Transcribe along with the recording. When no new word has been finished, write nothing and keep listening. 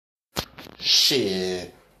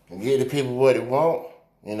Shit. Give the people what they want.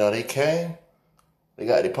 You know, they came. They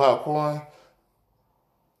got the popcorn.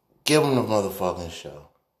 Give them the motherfucking show.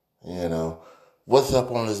 You know. What's up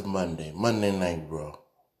on this Monday? Monday night, bro.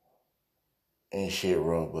 Ain't shit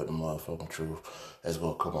wrong but the motherfucking truth that's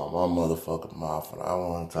gonna come out my motherfucking mouth. And I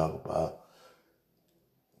wanna talk about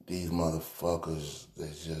these motherfuckers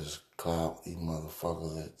that just clout, these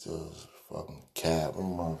motherfuckers that just fucking cap, these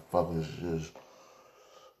motherfuckers just,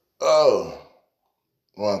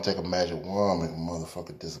 wanna take a magic wand and make a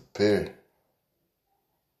motherfucker disappear.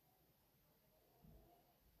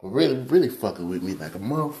 But really fucking with me like a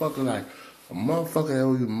motherfucker that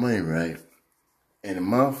owe you money, right? And the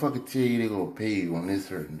motherfucker tell you they gonna pay you on this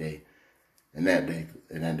certain day. And that day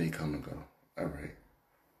come and go. Alright.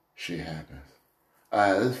 Shit happens.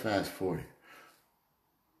 Alright, let's fast forward.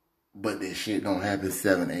 But this shit don't happen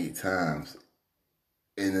 7, 8 times.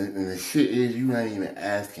 And the shit is you not even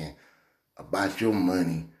asking about your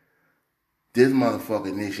money. This motherfucker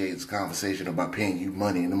initiates a conversation about paying you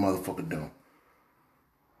money and the motherfucker don't.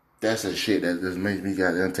 That's the shit that just makes me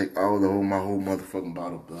goddamn take my whole motherfucking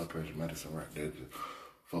bottle of blood pressure medicine right there. Just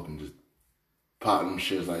fucking just pop them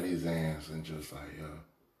shits like these ants and just like,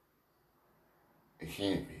 it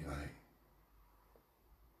can't be like.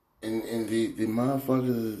 And the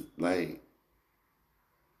motherfuckers like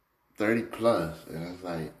 30 plus, and it's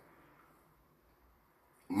like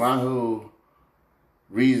my whole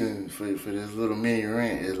reason for this little mini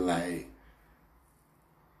rant is like,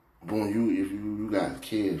 boom, if you got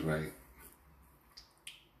kids, right?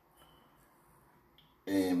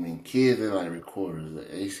 And I mean, kids are like recorders.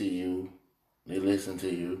 They see you, they listen to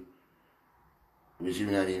you, which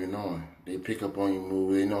you're not even knowing. They pick up on your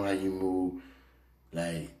move. They know how you move.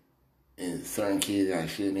 Like, and certain kids got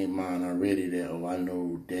shit in their mind already that, oh, I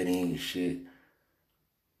know daddy ain't shit.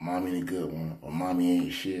 Mommy the good one. Or mommy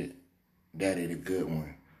ain't shit. Daddy the good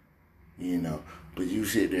one. You know. But you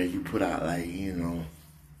sit there, you put out like, you know,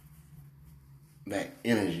 that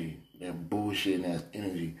energy, that bullshit and that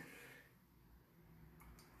energy.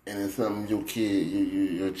 And it's something your kid,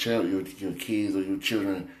 your child, your kids or your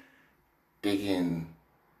children, they can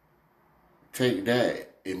take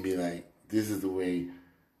that and be like, this is the way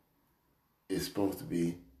it's supposed to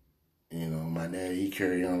be. You know, my daddy, he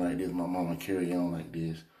carry on like this. My mama carry on like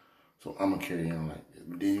this. So I'm going to carry on like this.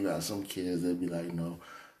 But then you got some kids that be like, no,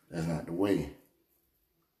 that's not the way.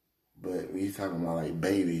 But when you talking about like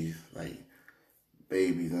babies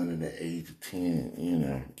under the age of 10, you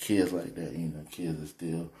know, kids like that, you know, kids are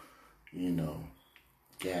still, you know,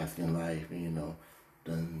 gasking life, you know,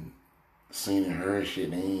 done seen and heard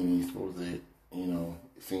shit they ain't even supposed to, you know,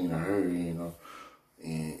 seen or heard, you know,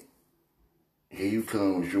 and here you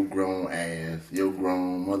come with your grown ass, your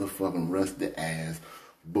grown motherfucking rusted ass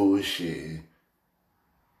bullshitting,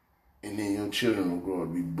 and then your children will grow up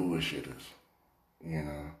to be bullshitters, you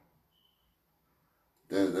know.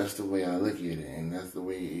 That's the way I look at it, and that's the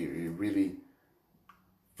way it really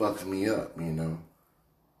fucks me up, you know.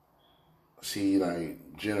 See,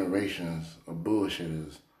 like, generations of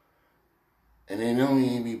bullshitters. And it don't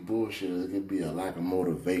even be bullshitters. It could be a lack of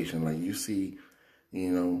motivation. Like, you see, you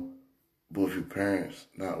know, both your parents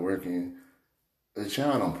not working. The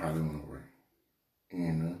child don't probably want to work,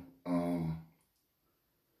 you know.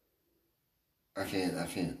 I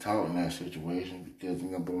can't talk in that situation because, you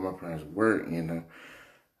know, both my parents work, you know.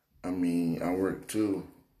 I mean, I worked too.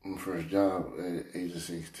 My first job at the age of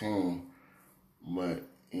 16. But,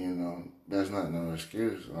 you know, that's not no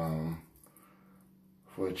excuse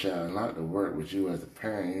for a child not to work with you as a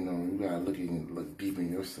parent. You know, you gotta look deep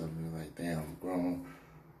in yourself and be like, damn, I'm grown.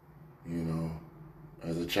 You know,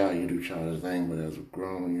 as a child you do childish things, but as a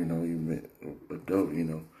grown, you know, you adult, you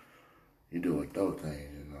know, you do adult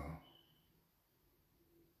things, you know.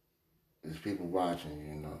 There's people watching,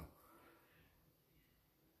 you know.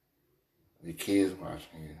 The kids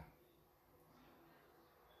watching you.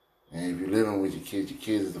 And if you're living with your kids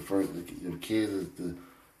is the first, your kids is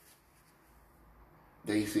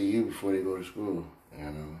they see you before they go to school, you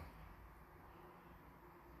know.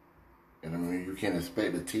 And I mean, you can't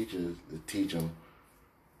expect the teachers to teach them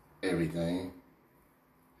everything.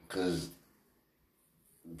 Because,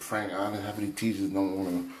 frank, honest, how many teachers don't want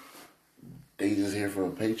to, they just here for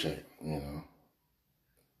a paycheck, you know.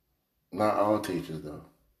 Not all teachers, though.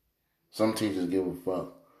 Some teachers give a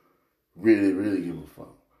fuck. Really, really give a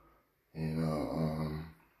fuck. You know,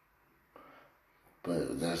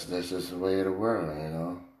 but that's just the way of the world, you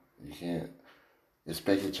know. You can't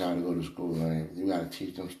expect your child to go to school. Right? You got to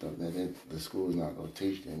teach them stuff that the school is not going to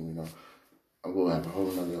teach them, you know. I'm going to have a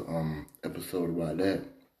whole other episode about that.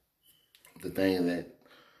 The things that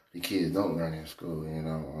the kids don't learn in school, you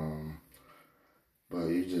know. But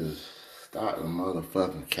you just stop the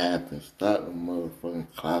motherfucking capping, stop the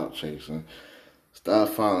motherfucking clout chasing, stop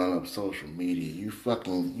following up social media. If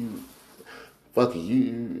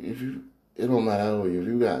you, it don't matter how old you, if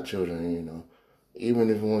you got children, you know, even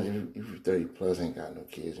if you're 30 plus, ain't got no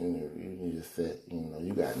kids, you need to set, you know,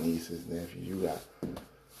 you got nieces, nephews, you got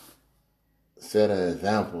set an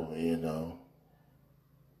example, you know.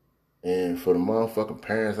 And for the motherfucking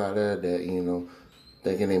parents out there that, you know,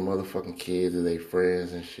 thinking they motherfucking kids are their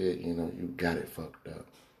friends and shit, you know, you got it fucked up.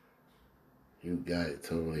 You got it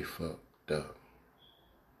totally fucked up.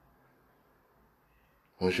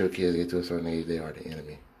 Once your kids get to a certain age, they are the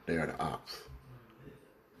enemy. They are the ops.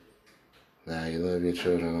 Now, you love your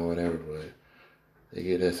children or whatever, but they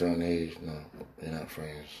get that certain age, no, they're not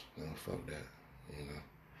friends. No, fuck that, you know.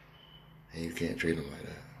 And you can't treat them like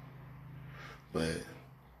that. But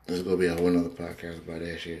there's gonna be a whole nother podcast about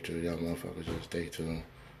that shit too. Y'all motherfuckers just stay tuned.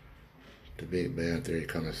 The Big Bang Theory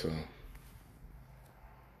coming soon.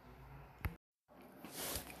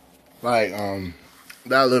 Like,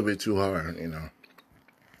 that a little bit too hard, you know.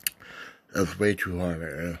 That's way too hard right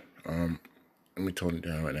there. Let me tone it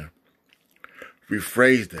down right now.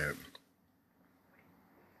 Rephrase that.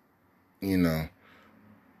 You know,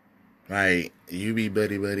 like, you be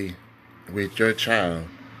buddy-buddy with your child,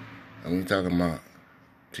 and we talking about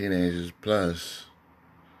teenagers plus,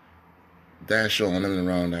 that's showing them in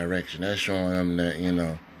the wrong direction. That's showing them that, you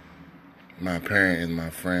know, my parent is my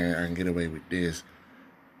friend, I can get away with this.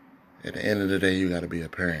 At the end of the day, you gotta be a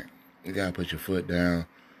parent. You gotta put your foot down.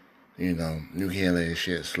 You know, you can't let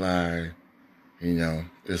shit slide. You know,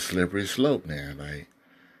 it's a slippery slope now. Like,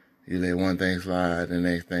 you let one thing slide, the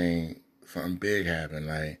next thing, something big happen.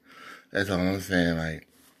 Like, that's all I'm saying. Like,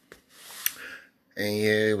 and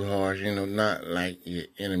yeah, it was harsh. You know, not like your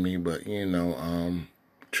enemy, but, you know,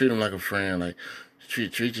 treat them like a friend. Like,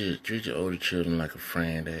 treat your older children like a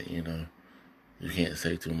friend that, you know, you can't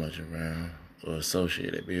say too much around, or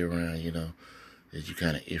associate that be around, you know, that you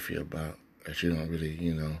kind of iffy about, that you don't really,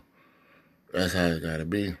 you know, that's how it gotta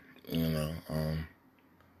be, you know.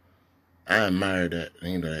 I admire that,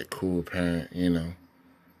 you know, that cool parent, you know,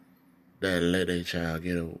 that let their child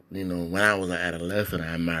get a, you know, when I was an adolescent,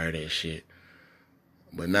 I admired that shit.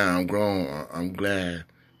 But now I'm grown, I'm glad,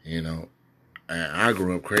 you know, I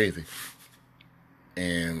grew up crazy.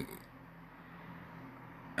 And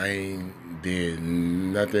I ain't did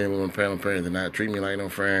nothing with my parents. My parents did not treat me like no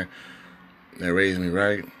friend. They raised me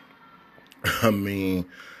right. I mean,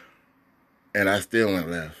 and I still went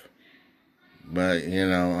left. But, you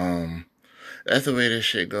know, that's the way this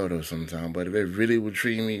shit go though sometimes. But if they really would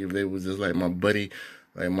treat me, if they was just like my buddy,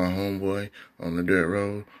 like my homeboy on the dirt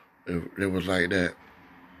road, if it was like that,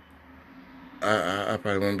 I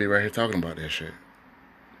probably wouldn't be right here talking about that shit.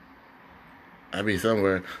 I'd be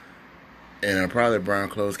somewhere in a probably brown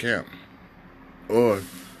clothes camp. Or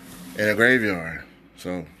in a graveyard.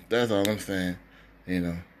 So that's all I'm saying. You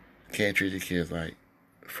know, can't treat your kids like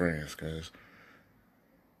friends, because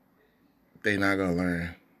they not going to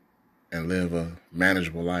learn and live a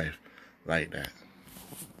manageable life like that.